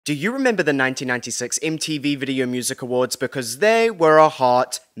Do you remember the 1996 MTV Video Music Awards? Because they were a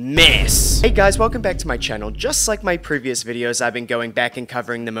hot mess. Hey guys, welcome back to my channel. Just like my previous videos, I've been going back and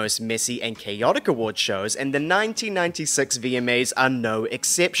covering the most messy and chaotic award shows, and the 1996 VMAs are no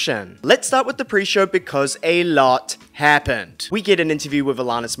exception. Let's start with the pre-show because a lot happened. We get an interview with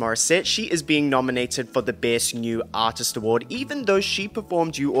Alanis Morissette. She is being nominated for the Best New Artist Award, even though she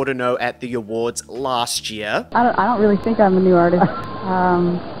performed You Oughta Know at the awards last year. I don't really think I'm a new artist,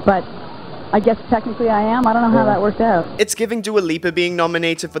 but I guess technically I am. I don't know how that worked out. It's giving Dua Lipa being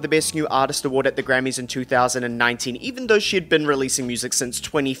nominated for the Best New Artist Award at the Grammys in 2019, even though she had been releasing music since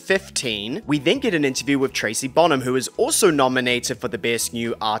 2015. We then get an interview with Tracy Bonham, who is also nominated for the Best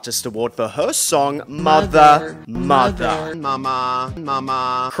New Artist Award for her song Mother.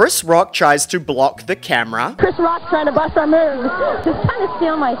 Chris Rock tries to block the camera. Chris Rock's trying to bust our moves. Just trying to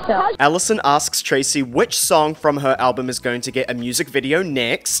steal my stuff. Allison asks Tracy which song from her album is going to get a music video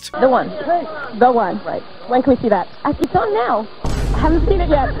next. The one. Right. When can we see that? It's on now. I haven't seen it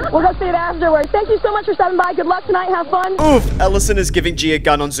yet. We'll go see it afterwards. Thank you so much for stopping by. Good luck tonight. Have fun. Oof, Allison is giving G a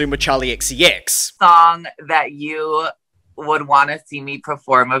gun on Zoom with Charlie XCX. Song that you would want to see me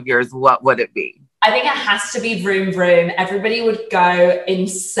perform of yours, what would it be? I think it has to be Vroom Vroom. Everybody would go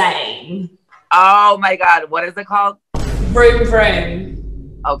insane. Oh my God, what is it called? Vroom Vroom.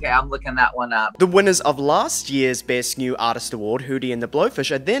 Okay, I'm looking that one up. The winners of last year's Best New Artist Award, Hootie and the Blowfish,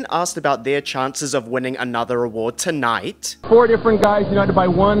 are then asked about their chances of winning another award tonight. 4 different guys united by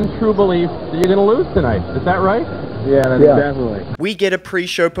one true belief that you're going to lose tonight. Is that right? Yeah, definitely. We get a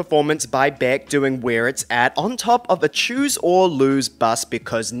pre-show performance by Beck doing Where It's At on top of a choose or lose bus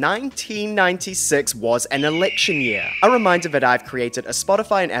because 1996 was an election year. A reminder that I've created a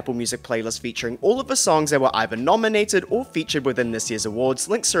Spotify and Apple Music playlist featuring all of the songs that were either nominated or featured within this year's awards.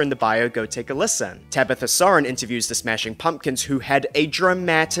 Links are in the bio, go take a listen. Tabitha Soren interviews the Smashing Pumpkins, who had a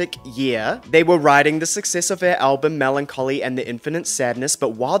dramatic year. They were riding the success of their album Melancholy and the Infinite Sadness,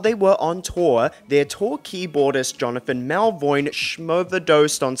 but while they were on tour, their tour keyboardist Jonathan Malvoin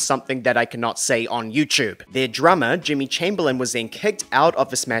schmoverdosed on something that I cannot say on YouTube. Their drummer, Jimmy Chamberlain, was then kicked out of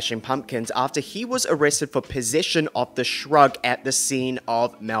the Smashing Pumpkins after he was arrested for possession of the shrug at the scene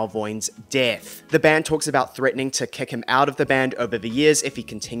of Malvoin's death. The band talks about threatening to kick him out of the band over the years if he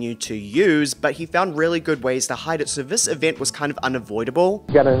continued to use, but he found really good ways to hide it, so this event was kind of unavoidable.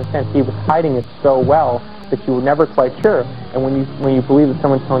 You gotta understand, he was hiding it so well that you were never quite sure. And when you believe that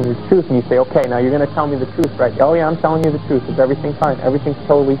someone's telling you the truth, and you say, okay, now you're gonna tell me the truth, right? Oh yeah, I'm telling you the truth. Is everything fine? Everything's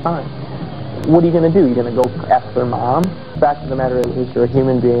totally fine. What are you gonna do? You're gonna go ask their mom? The fact of the matter is you're a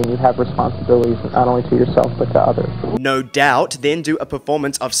human being. You have responsibilities not only to yourself, but to others. No Doubt then do a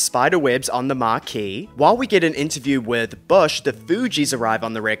performance of Spiderwebs on the marquee. While we get an interview with Bush, the Fugees arrive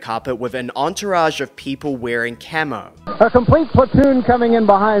on the red carpet with an entourage of people wearing camo. A complete platoon coming in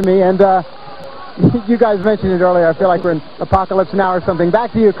behind me, and you guys mentioned it earlier. I feel like we're in Apocalypse Now or something.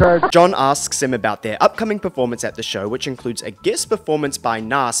 Back to you, Kurt. John asks him about their upcoming performance at the show, which includes a guest performance by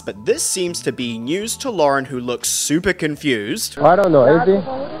Nas, but this seems to be news to Lauren, who looks super confused. I don't know, is he?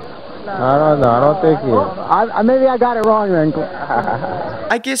 I don't know, I don't think he is. Maybe I got it wrong then.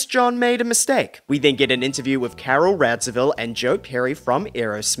 I guess John made a mistake. We then get an interview with Carol Radziwill and Joe Perry from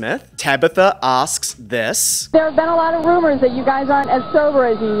Aerosmith. Tabitha asks this. There have been a lot of rumors that you guys aren't as sober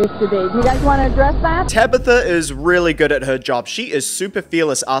as you used to be. Do you guys want to address that? Tabitha is really good at her job. She is super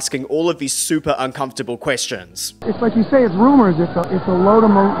fearless, asking all of these super uncomfortable questions. It's like you say, it's rumors. It's a load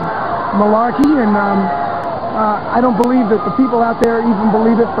of malarkey, and I don't believe that the people out there even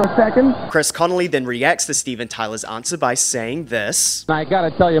believe it for a second. Chris Connolly then reacts to Steven Tyler's answer by saying this. I gotta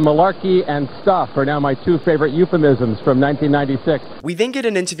tell you, malarkey and stuff are now my 2 favorite euphemisms from 1996. We then get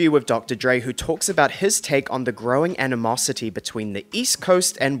an interview with Dr. Dre, who talks about his take on the growing animosity between the East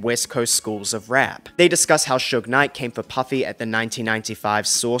Coast and West Coast schools of rap. They discuss how Suge Knight came for Puffy at the 1995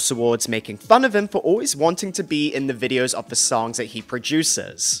 Source Awards, making fun of him for always wanting to be in the videos of the songs that he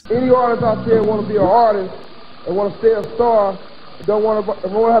produces. Any artist out there want to be an artist and want to stay a star, don't want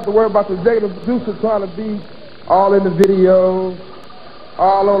to have to worry about the executive producer trying to be all in the videos,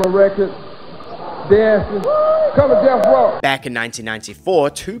 all on the record, dancing. Come to Death Row. Back in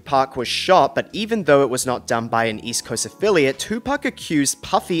 1994, Tupac was shot, but even though it was not done by an East Coast affiliate, Tupac accused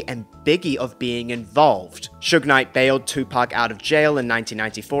Puffy and Biggie of being involved. Suge Knight bailed Tupac out of jail in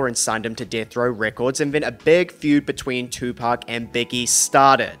 1994 and signed him to Death Row Records, and then a big feud between Tupac and Biggie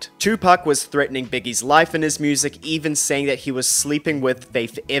started. Tupac was threatening Biggie's life in his music, even saying that he was sleeping with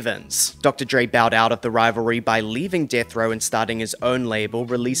Faith Evans. Dr. Dre bowed out of the rivalry by leaving Death Row and starting his own label,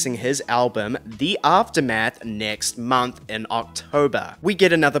 releasing his album, The MTV Aftermath next month in October. We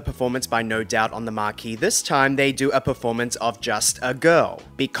get another performance by No Doubt on the marquee. This time they do a performance of Just a Girl.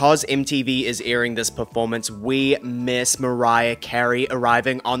 Because MTV is airing this performance, we miss Mariah Carey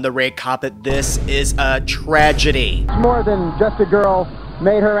arriving on the red carpet. This is a tragedy. More than Just a Girl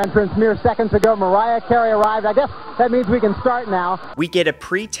made her entrance mere seconds ago. Mariah Carey arrived. I guess that means we can start now. We get a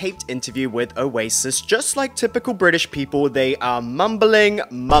pre-taped interview with Oasis. Just like typical British people, they are mumbling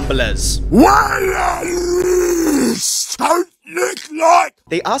mumblers. Why are you so like?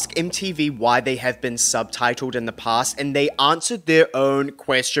 They ask MTV why they have been subtitled in the past, and they answered their own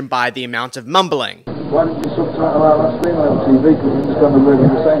question by the amount of mumbling. Why did you subtitle our last thing on MTV? Because we just don't know what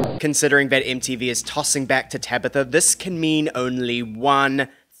you're saying. Considering that MTV is tossing back to Tabitha, this can mean only one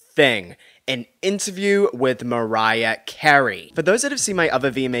thing: an interview with Mariah Carey. For those that have seen my other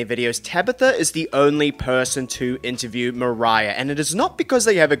VMA videos, Tabitha is the only person to interview Mariah, and it is not because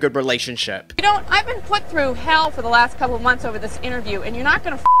they have a good relationship. You know, I've been put through hell for the last couple of months over this interview, and you're not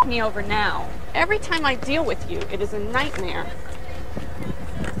gonna f me over now. Every time I deal with you, it is a nightmare.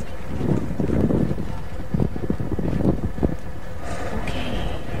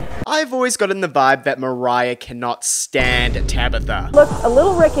 I've always gotten the vibe that Mariah cannot stand Tabitha. Looks a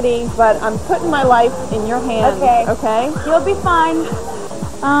little rickety, but I'm putting my life in your hands. Okay. Okay? You'll be fine.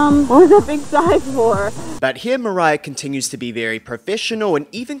 What was that big sigh for? But here Mariah continues to be very professional and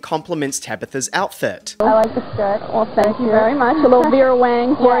even compliments Tabitha's outfit. I like the skirt. Well, thank you very much. A little Vera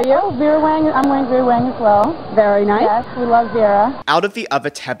Wang for you. Oh, Vera Wang. I'm wearing Vera Wang as well. Very nice. Yes, we love Vera. Out of the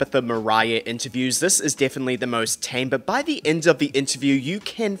other Tabitha Mariah interviews, this is definitely the most tame, but by the end of the interview, you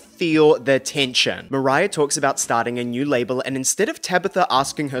can feel the tension. Mariah talks about starting a new label, and instead of Tabitha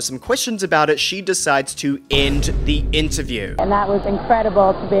asking her some questions about it, she decides to end the interview. And that was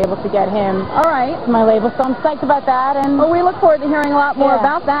incredible to be able to get him, all right, my label. So I'm psyched about that, and we look forward to hearing a lot more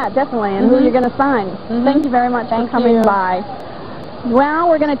about that, definitely, and who you're going to sign. Thank you very much for coming by. Well,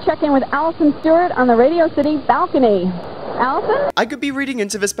 we're going to check in with Allison Stewart on the Radio City balcony. Allison? I could be reading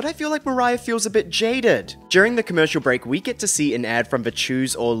into this, but I feel like Mariah feels a bit jaded. During the commercial break, we get to see an ad from the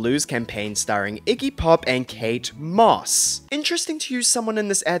Choose or Lose campaign starring Iggy Pop and Kate Moss. Interesting to use someone in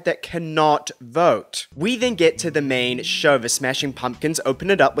this ad that cannot vote. We then get to the main show. The Smashing Pumpkins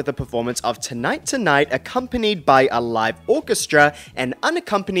open it up with a performance of Tonight Tonight, accompanied by a live orchestra and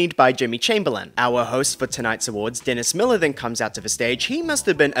unaccompanied by Jimmy Chamberlain. Our host for tonight's awards, Dennis Miller, then comes out to the stage. He must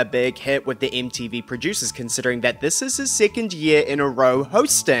have been a big hit with the MTV producers, considering that this is his second year in a row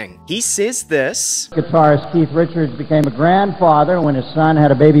hosting. He says this: Guitarist Keith Richards became a grandfather when his son had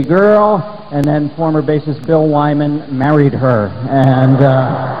a baby girl, and then former bassist Bill Wyman married her. And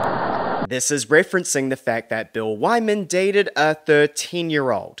this is referencing the fact that Bill Wyman dated a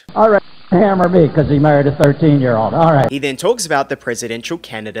 13-year-old. All right, hammer me, because he married a 13-year-old. All right. He then talks about the presidential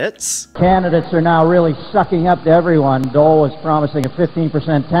candidates. Candidates are now really sucking up to everyone. Dole is promising a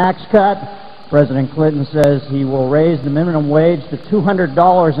 15% tax cut. President Clinton says he will raise the minimum wage to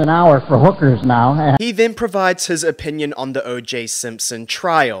 $200 an hour for hookers now. He then provides his opinion on the O.J. Simpson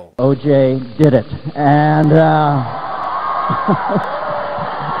trial. O.J. did it. And,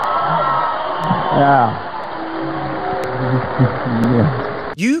 yeah.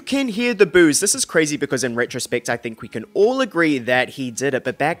 You can hear the boos. This is crazy because in retrospect, I think we can all agree that he did it.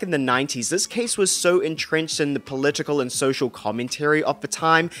 But back in the 90s, this case was so entrenched in the political and social commentary of the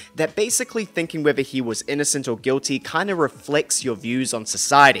time that basically thinking whether he was innocent or guilty kind of reflects your views on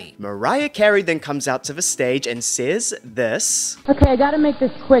society. Mariah Carey then comes out to the stage and says this. Okay, I gotta make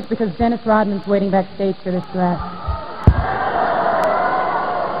this quick because Dennis Rodman's waiting backstage for this dress.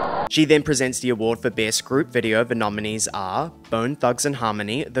 She then presents the award for Best Group Video. The nominees are Bone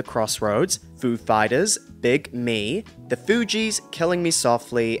Thugs-n-Harmony, The Crossroads, Foo Fighters, Big Me, The Fugees, Killing Me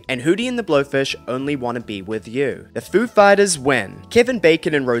Softly, and Hootie and the Blowfish, Only Wanna Be With You. The Foo Fighters win. Kevin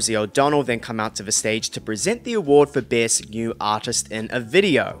Bacon and Rosie O'Donnell then come out to the stage to present the award for Best New Artist in a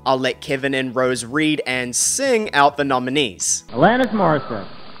Video. I'll let Kevin and Rose read and sing out the nominees. Alanis Morissette.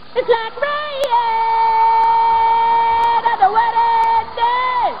 It's like rain at the wedding day.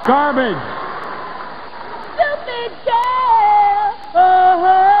 Garbage. Stupid girl. Oh,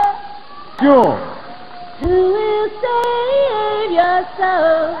 Jewel. who will save your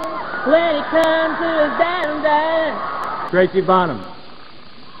soul when it comes to a down? Tracy Bonham.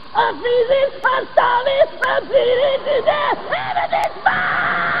 A freezing hot storm is proceeding to death. Everything's fine.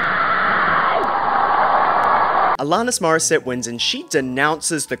 Alanis Morissette wins and she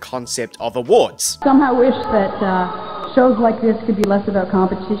denounces the concept of awards. Somehow wish that shows like this could be less about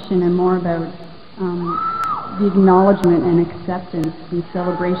competition and more about the acknowledgement and acceptance and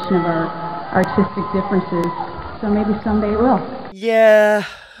celebration of our artistic differences. So maybe someday it will. Yeah,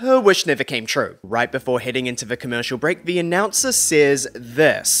 her wish never came true. Right before heading into the commercial break, the announcer says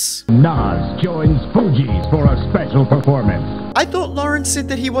this. Nas joins Fugees for a special performance. I thought Lauren said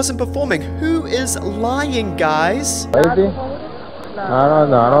that he wasn't performing. Who is lying, guys? Is he? I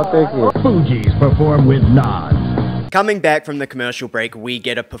don't know. I don't think he is. Fugees perform with Nas. Coming back from the commercial break, we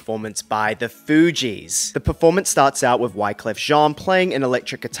get a performance by the Fugees. The performance starts out with Wyclef Jean playing an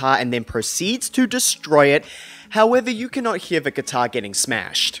electric guitar and then proceeds to destroy it. However, you cannot hear the guitar getting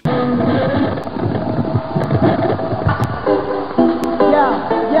smashed.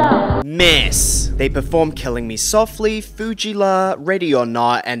 Mess. They perform Killing Me Softly, Fujila, Ready or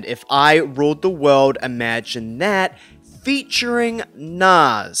Not, and If I Ruled the World, Imagine That, featuring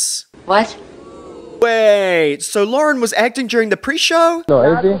Nas. What? Wait, so Lauren was acting during the pre-show? No,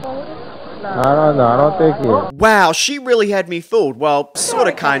 is he? I don't know. I don't think he is. Wow, she really had me fooled. Well,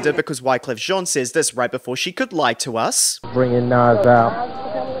 sorta kinda, because Wyclef Jean says this right before she could lie to us. Bringing Nas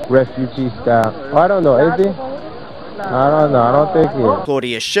out, refugee style. I don't know, is he? I don't know. I don't think he is.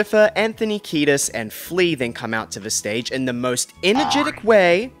 Claudia Schiffer, Anthony Kiedis, and Flea then come out to the stage in the most energetic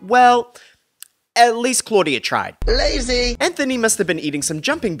way. Well, at least Claudia tried. Lazy! Anthony must have been eating some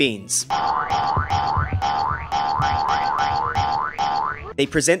jumping beans. They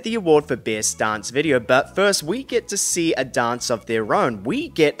present the award for Best Dance Video, but first we get to see a dance of their own. We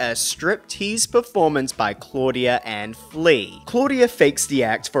get a striptease performance by Claudia and Flea. Claudia fakes the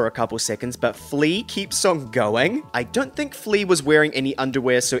act for a couple seconds, but Flea keeps on going. I don't think Flea was wearing any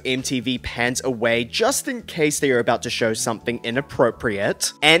underwear, so MTV pans away just in case they are about to show something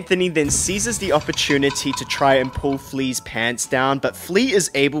inappropriate. Anthony then seizes the opportunity to try and pull Flea's pants down, but Flea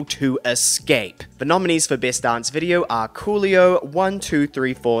is able to escape. The nominees for Best Dance Video are Coolio, 1, 2,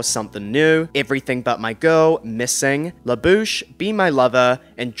 3, 4, Something New, Everything But My Girl, Missing, La Bouche, Be My Lover,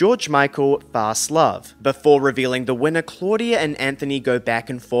 and George Michael, Fast Love. Before revealing the winner, Claudia and Anthony go back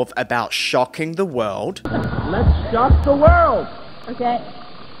and forth about shocking the world. Let's shock the world. Okay.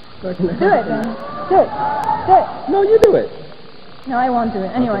 Do it. Do it. Do it. No, you do it. No, I won't do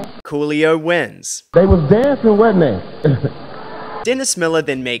it. Anyway. Coolio wins. They was dancing, wasn't they? Dennis Miller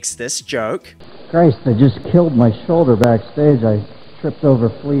then makes this joke. Christ, I just killed my shoulder backstage. I tripped over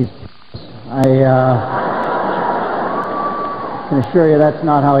Flea's. I can assure you that's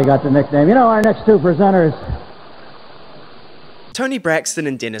not how he got the nickname. You know, our next two presenters. Tony Braxton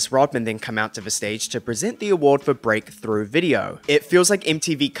and Dennis Rodman then come out to the stage to present the award for Breakthrough Video. It feels like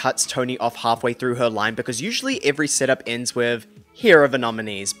MTV cuts Tony off halfway through her line because usually every setup ends with, "Here are the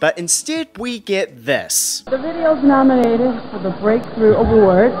nominees," but instead we get this. The videos nominated for the Breakthrough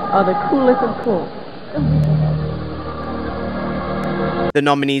Award are the coolest of cool. The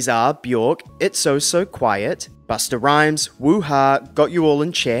nominees are Bjork, It's So So Quiet, Busta Rhymes, Woo-Ha, Got You All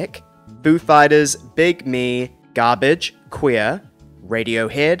in Check, Foo Fighters, Big Me, Garbage, Queer,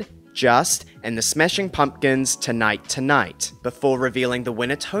 Radiohead, Just, and the Smashing Pumpkins, Tonight Tonight. Before revealing the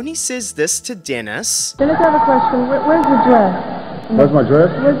winner, Tony says this to Dennis. Dennis, I have a question. Where's the dress? Where's my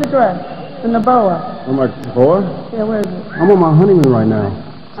dress? Where's the dress? In the boa. On my boa? Yeah, where is it? I'm on my honeymoon right now.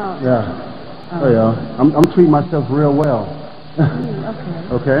 Oh. Yeah. Oh, yeah. I'm treating myself real well. Okay.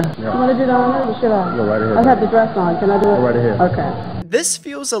 Okay? You want to do that on there or should I? Go right ahead. I have the dress on. Can I do it? Go right ahead. Okay. This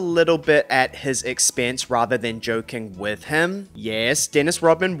feels a little bit at his expense rather than joking with him. Yes, Dennis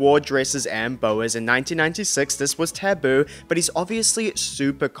Rodman wore dresses and boas in 1996, this was taboo, but he's obviously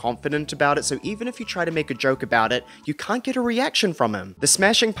super confident about it, so even if you try to make a joke about it, you can't get a reaction from him. The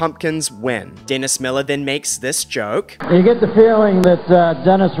Smashing Pumpkins win. Dennis Miller then makes this joke. You get the feeling that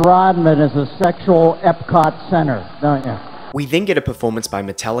Dennis Rodman is a sexual Epcot center, don't you? We then get a performance by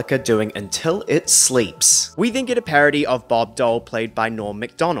Metallica doing Until It Sleeps. We then get a parody of Bob Dole played by Norm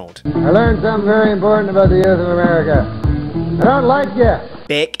Macdonald. I learned something very important about the youth of America. I don't like you.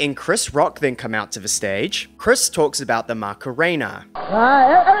 Beck and Chris Rock then come out to the stage. Chris talks about the Macarena.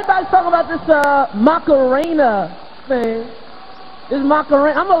 Everybody's talking about this Macarena thing. This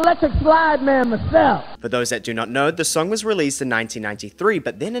Macarena, I'm an electric slide man myself. For those that do not know, the song was released in 1993,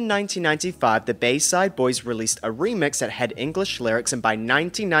 but then in 1995, the Bayside Boys released a remix that had English lyrics, and by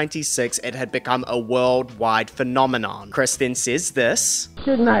 1996, it had become a worldwide phenomenon. Chris then says this.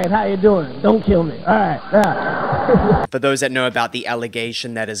 Good night, how you doing? Don't kill me. All right, yeah. For those that know about the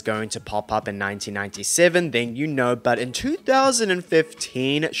allegation that is going to pop up in 1997, then you know, but in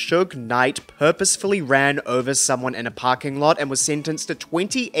 2015, Suge Knight purposefully ran over someone in a parking lot and was sentenced to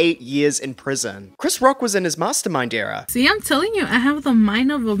 28 years in prison. Chris Rock was in his mastermind era. See, I'm telling you, I have the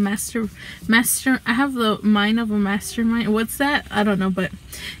mind of a I have the mind of a mastermind. What's that? I don't know, but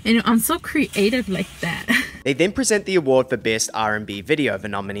you know, I'm so creative like that. They then present the award for Best R&B Video. The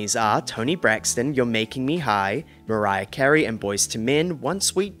nominees are Toni Braxton, You're Making Me High, Mariah Carey and Boyz II Men, One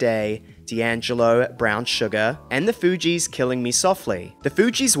Sweet Day, D'Angelo, Brown Sugar, and the Fugees, Killing Me Softly. The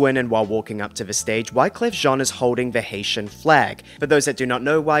Fugees win, and while walking up to the stage, Wyclef Jean is holding the Haitian flag. For those that do not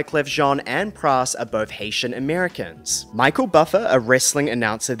know, Wyclef Jean and Pras are both Haitian Americans. Michael Buffer, a wrestling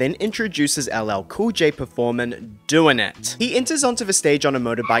announcer, then introduces LL Cool J performing Doing It. He enters onto the stage on a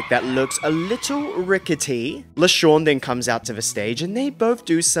motorbike that looks a little rickety. LaShawn then comes out to the stage, and they both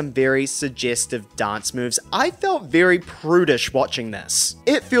do some very suggestive dance moves. I felt very prudish watching this.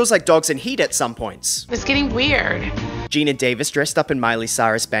 It feels like Dogs in Heat at some points. It's getting weird. Gina Davis, dressed up in Miley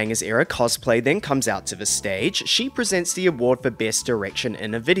Cyrus Bangers era cosplay, then comes out to the stage. She presents the award for Best Direction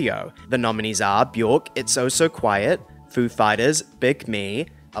in a Video. The nominees are Bjork, It's Oh So Quiet, Foo Fighters, Big Me,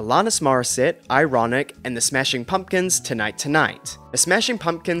 Alanis Morissette, Ironic, and the Smashing Pumpkins, Tonight Tonight. The Smashing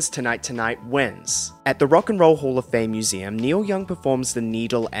Pumpkins, Tonight Tonight wins. At the Rock and Roll Hall of Fame Museum, Neil Young performs The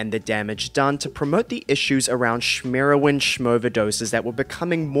Needle and the Damage Done to promote the issues around schmeroin schmoverdoses that were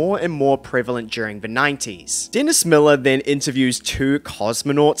becoming more and more prevalent during the 90s. Dennis Miller then interviews two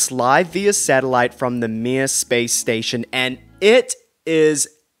cosmonauts live via satellite from the Mir space station, and it is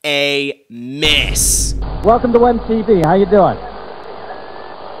a mess. Welcome to MTV. How you doing?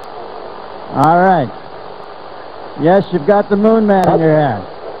 All right. Yes, you've got the Moon Man in your hand.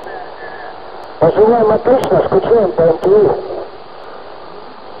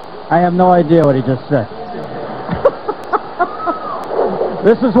 I have no idea what he just said.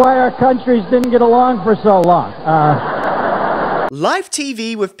 This is why our countries didn't get along for so long. Live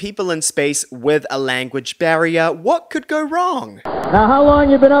TV with people in space with a language barrier. What could go wrong? Now, how long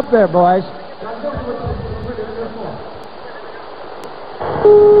you been up there, boys?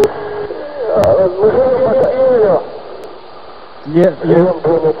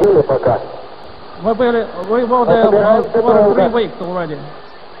 Well, 3 weeks already.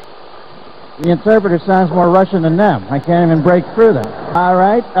 The interpreter sounds more Russian than them. I can't even break through that. All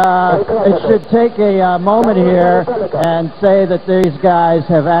right. It should take a moment here and say that these guys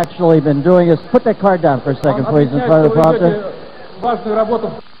have actually been doing this. Put that card down for a second, please, in front of the prompter.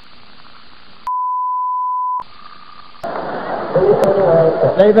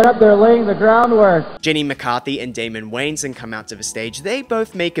 They've been up there laying the groundwork. Jenny McCarthy and Damon Wayans then come out to the stage. They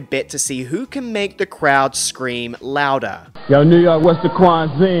both make a bet to see who can make the crowd scream louder. Yo, New York, what's the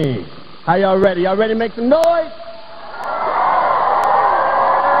cuisine? How y'all ready? Y'all ready to make some noise?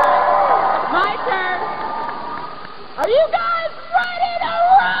 My turn. Are you guys ready to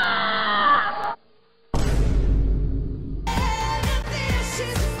rock?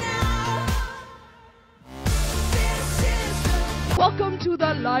 Welcome to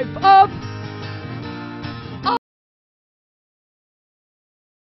the life of...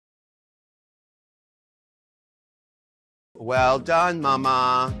 Well done,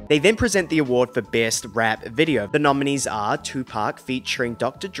 mama. They then present the award for Best Rap Video. The nominees are Tupac featuring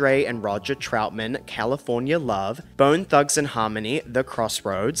Dr. Dre and Roger Troutman, California Love, Bone Thugs and Harmony, The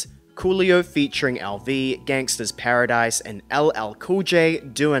Crossroads, Coolio featuring LV, Gangsta's Paradise, and LL Cool J,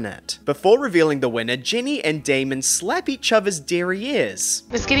 Doing It. Before revealing the winner, Jenny and Damon slap each other's derrieres.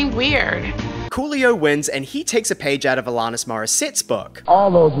 It's getting weird. Coolio wins, and he takes a page out of Alanis Morissette's book.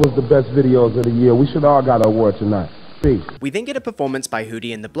 All those was the best videos of the year. We should all got an award tonight. Peace. We then get a performance by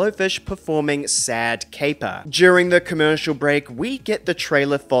Hootie and the Blowfish performing Sad Caper. During the commercial break, we get the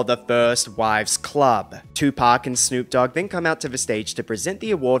trailer for The First Wives Club. Tupac and Snoop Dogg then come out to the stage to present the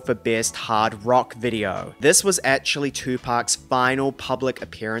award for Best Hard Rock Video. This was actually Tupac's final public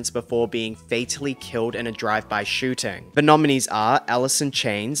appearance before being fatally killed in a drive-by shooting. The nominees are Alice in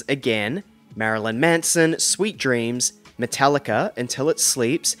Chains, Again, Marilyn Manson, Sweet Dreams, Metallica, Until It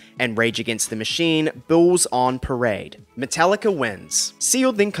Sleeps, and Rage Against the Machine, Bulls on Parade. Metallica wins.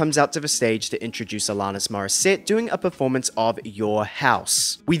 Seal then comes out to the stage to introduce Alanis Morissette doing a performance of Your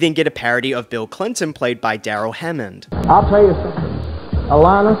House. We then get a parody of Bill Clinton played by Daryl Hammond. I'll tell you something.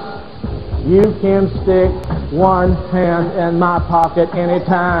 Alanis, you can stick one hand in my pocket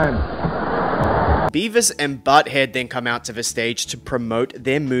anytime. Beavis and Butthead then come out to the stage to promote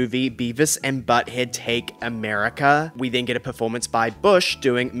their movie Beavis and Butthead Take America. We then get a performance by Bush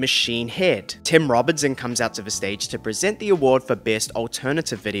doing Machine Head. Tim Robertson comes out to the stage to present the award for Best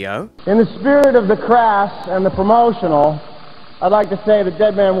Alternative Video. In the spirit of the crass and the promotional, I'd like to say that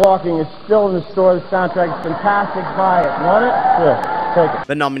Dead Man Walking is still in the store. The soundtrack is fantastic. Buy it. Want it? Sure. Take it.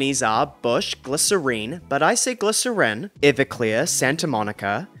 The nominees are Bush, Glycerine, but I say Glycerin, Everclear, Santa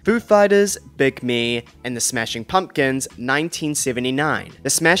Monica, Foo Fighters, Big Me, and the Smashing Pumpkins, 1979. The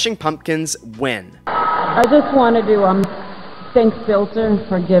Smashing Pumpkins win. I just wanted to Thanks, Filter,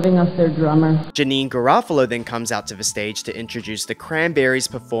 for giving us their drummer. Janine Garofalo then comes out to the stage to introduce the Cranberries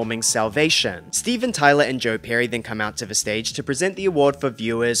performing Salvation. Steven Tyler and Joe Perry then come out to the stage to present the award for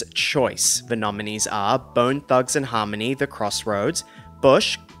Viewer's Choice. The nominees are Bone Thugs and Harmony, The Crossroads,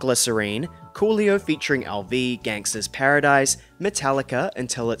 Bush, Glycerine, Coolio featuring LV, Gangsta's Paradise, Metallica,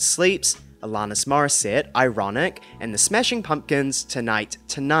 Until It Sleeps, Alanis Morissette, Ironic, and the Smashing Pumpkins, Tonight,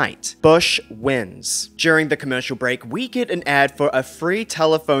 Tonight. Bush wins. During the commercial break, we get an ad for a free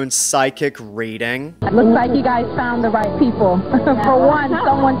telephone psychic reading. Looks like you guys found the right people. For one,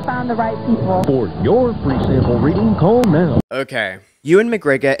 someone found the right people. For your free sample reading, call now. Okay. Ewan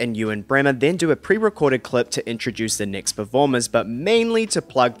McGregor and Ewan Bremer then do a pre-recorded clip to introduce the next performers, but mainly to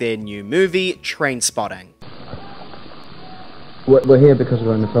plug their new movie, Trainspotting. We're here because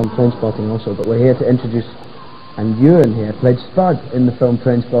we're in the film Trainspotting also, but we're here to introduce, and Ewan here played Spud in the film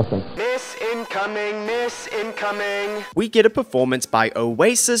Trainspotting. Miss Incoming, Miss Incoming. We get a performance by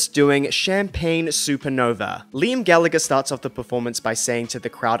Oasis doing Champagne Supernova. Liam Gallagher starts off the performance by saying to the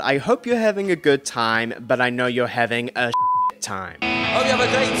crowd, "I hope you're having a good time, but I know you're having a time." Hope you have a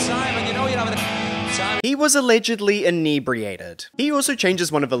great time, and you know you're having a time. He was allegedly inebriated. He also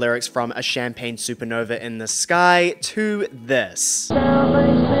changes one of the lyrics from a champagne supernova in the sky to this.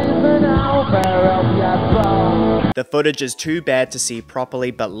 The footage is too bad to see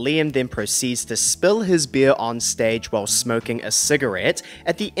properly, but Liam then proceeds to spill his beer on stage while smoking a cigarette.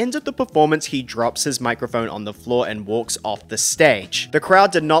 At the end of the performance, he drops his microphone on the floor and walks off the stage. The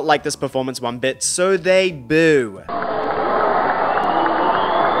crowd did not like this performance one bit, so they boo.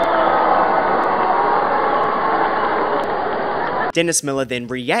 Dennis Miller then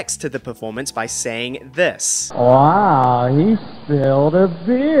reacts to the performance by saying this. Wow, he spilled a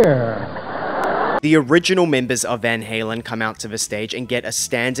beer. The original members of Van Halen come out to the stage and get a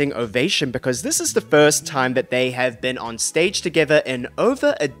standing ovation because this is the first time that they have been on stage together in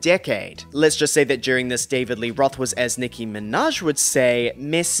over a decade. Let's just say that during this, David Lee Roth was, as Nicki Minaj would say,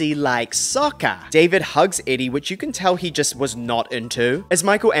 messy like soccer. David hugs Eddie, which you can tell he just was not into. As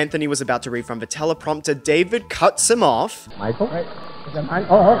Michael Anthony was about to read from the teleprompter, David cuts him off. Michael?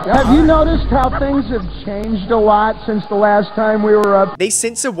 Have you noticed how things have changed a lot since the last time we were up? They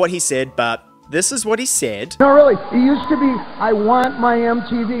censor what he said, but this is what he said. No, really, it used to be, I want my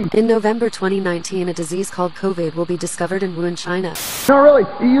MTV. In November 2019, a disease called COVID will be discovered in Wuhan, China. No, really,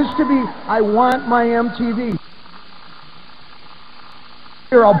 it used to be, I want my MTV.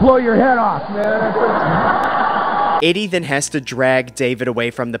 Here, I'll blow your head off, man. Eddie then has to drag David away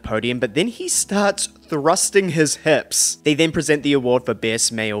from the podium, but then he starts thrusting his hips. They then present the award for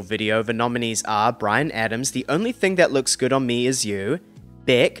Best Male Video. The nominees are Bryan Adams, The Only Thing That Looks Good on Me Is You,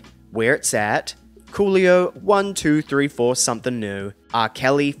 Beck, Where It's At, Coolio, 1, 2, 3, 4, Something New, R.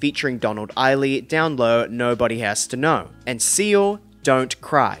 Kelly featuring Donald Eiley, Down Low, Nobody Has to Know, and Seal, Don't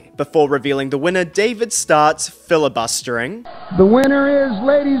Cry. Before revealing the winner, David starts filibustering. The winner is,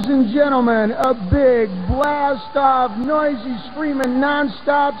 ladies and gentlemen, a big blast-off, noisy, screaming,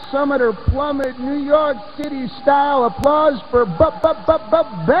 non-stop, summit or plummet, New York City style applause for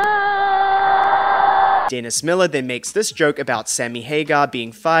Dennis Miller then makes this joke about Sammy Hagar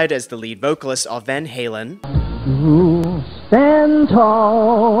being fired as the lead vocalist of Van Halen. Ooh, stand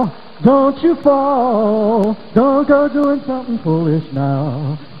tall, don't you fall, don't go doing something foolish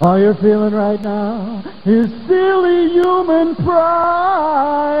now. All you're feeling right now is silly human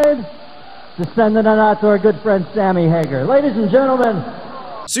pride. To send it out to our good friend Sammy Hagar. Ladies and gentlemen,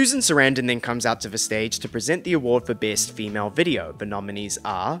 Susan Sarandon then comes out to the stage to present the award for Best Female Video. The nominees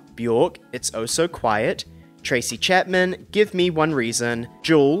are Bjork, It's Oh So Quiet, Tracy Chapman, Give Me One Reason,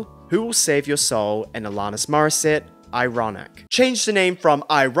 Jewel, Who Will Save Your Soul, and Alanis Morissette, Ironic. Change the name from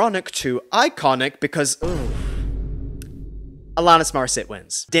Ironic to Iconic because, Alanis Morissette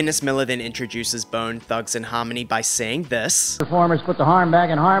wins. Dennis Miller then introduces Bone Thugs and Harmony by saying this. Performers put the harm back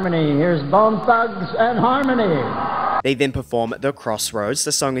in harmony. Here's Bone Thugs and Harmony. They then perform The Crossroads.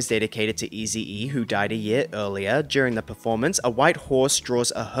 The song is dedicated to Eazy-E, who died a year earlier. During the performance, a white horse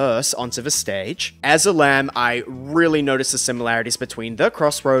draws a hearse onto the stage. As a lamb, I really noticed the similarities between The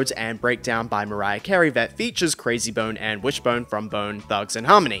Crossroads and Breakdown by Mariah Carey that features Crazy Bone and Wishbone from Bone Thugs and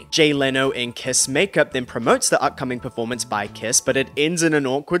Harmony. Jay Leno in Kiss makeup then promotes the upcoming performance by Kiss, but it ends in an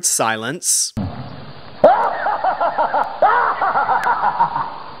awkward silence.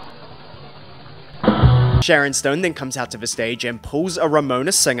 Sharon Stone then comes out to the stage and pulls a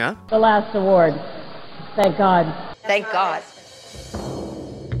Ramona singer. The last award. Thank God. Thank God.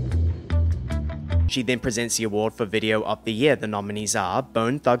 She then presents the award for Video of the Year. The nominees are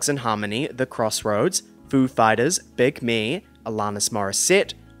Bone Thugs and Harmony, The Crossroads, Foo Fighters, Big Me, Alanis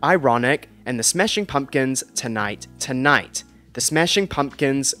Morissette, Ironic, and the Smashing Pumpkins, Tonight, Tonight. The Smashing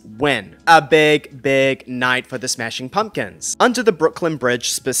Pumpkins win. A big, big night for the Smashing Pumpkins. Under the Brooklyn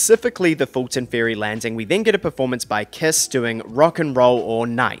Bridge, specifically the Fulton Ferry Landing, we then get a performance by Kiss doing Rock and Roll All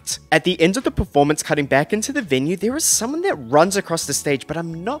Night. At the end of the performance, cutting back into the venue, there is someone that runs across the stage, but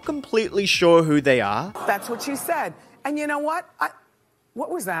I'm not completely sure who they are. That's what she said. And you know what? What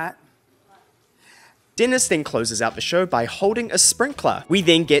was that? Dennis then closes out the show by holding a sprinkler. We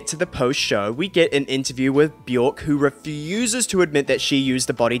then get to the post-show. We get an interview with Bjork, who refuses to admit that she used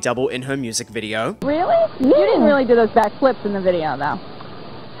a body double in her music video. Really? You didn't really do those backflips in the video, though.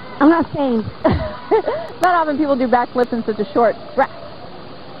 I'm not saying. Not often people do backflips in such a short dress.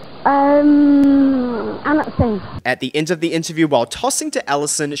 I'm not saying. At the end of the interview, while tossing to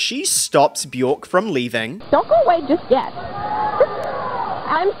Allison, she stops Bjork from leaving. Don't go away just yet.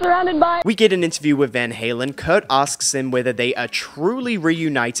 I'm surrounded by... We get an interview with Van Halen. Kurt asks them whether they are truly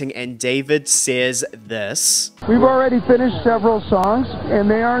reuniting, and David says this. We've already finished several songs,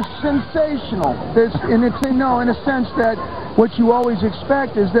 and they are sensational. In a sense that what you always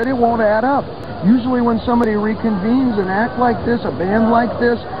expect is that it won't add up. Usually when somebody reconvenes an act like this, a band like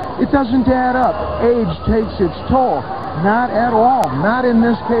this, it doesn't add up. Age takes its toll. Not at all. Not in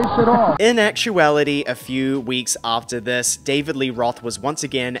this case at all. In actuality, a few weeks after this, David Lee Roth was once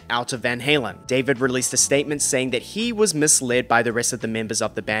again out of Van Halen. David released a statement saying that he was misled by the rest of the members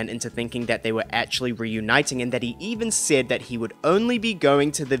of the band into thinking that they were actually reuniting, and that he even said that he would only be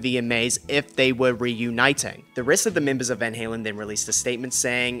going to the VMAs if they were reuniting. The rest of the members of Van Halen then released a statement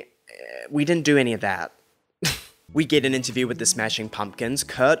saying, "We didn't do any of that." We get an interview with the Smashing Pumpkins.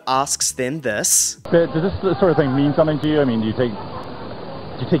 Kurt asks them this. Does this sort of thing mean something to you? I mean, do you take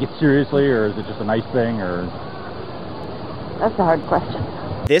it seriously, or is it just a nice thing, or? That's a hard question.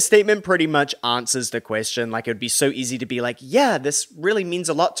 Their statement pretty much answers the question. Like, it would be so easy to be like, yeah, this really means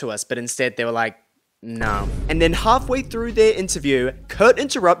a lot to us, but instead they were like, no. And then halfway through their interview, Kurt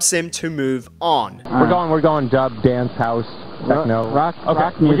interrupts them to move on. We're going dub, dance, house, techno.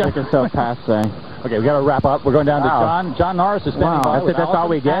 Rock music is so passe. Okay, we gotta wrap up. We're going down to John Norris is standing by. That's all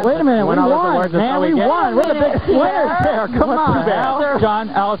we get. Wait a minute, we won, man, we won. We're the biggest winners there. Come on, John,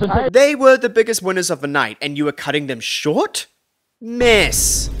 Allison. They were the biggest winners of the night, and you were cutting them short?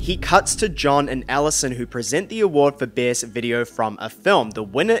 Mess. He cuts to John and Allison, who present the award for Best Video from a Film. The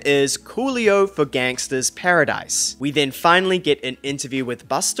winner is Coolio for Gangsta's Paradise. We then finally get an interview with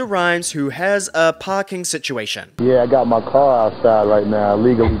Busta Rhymes, who has a parking situation. Yeah, I got my car outside right now,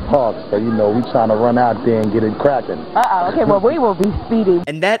 illegally parked, so you know, we trying to run out there and get it cracking. Okay, well, we will be speedy.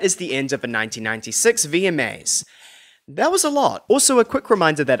 And that is the end of the 1996 VMAs. That was a lot. Also, a quick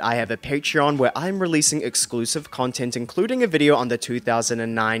reminder that I have a Patreon where I'm releasing exclusive content, including a video on the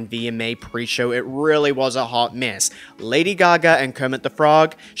 2009 VMA pre-show. It really was a hot mess. Lady Gaga and Kermit the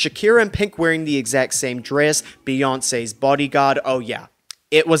Frog, Shakira and Pink wearing the exact same dress, Beyonce's bodyguard. Oh yeah,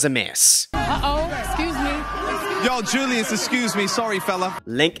 it was a mess. Excuse me. Yo, Julius, excuse me. Sorry, fella.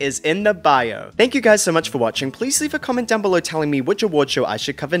 Link is in the bio. Thank you guys so much for watching. Please leave a comment down below telling me which award show I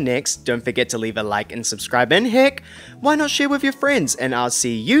should cover next. Don't forget to leave a like and subscribe, and heck, why not share with your friends? And I'll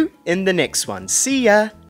see you in the next one. See ya!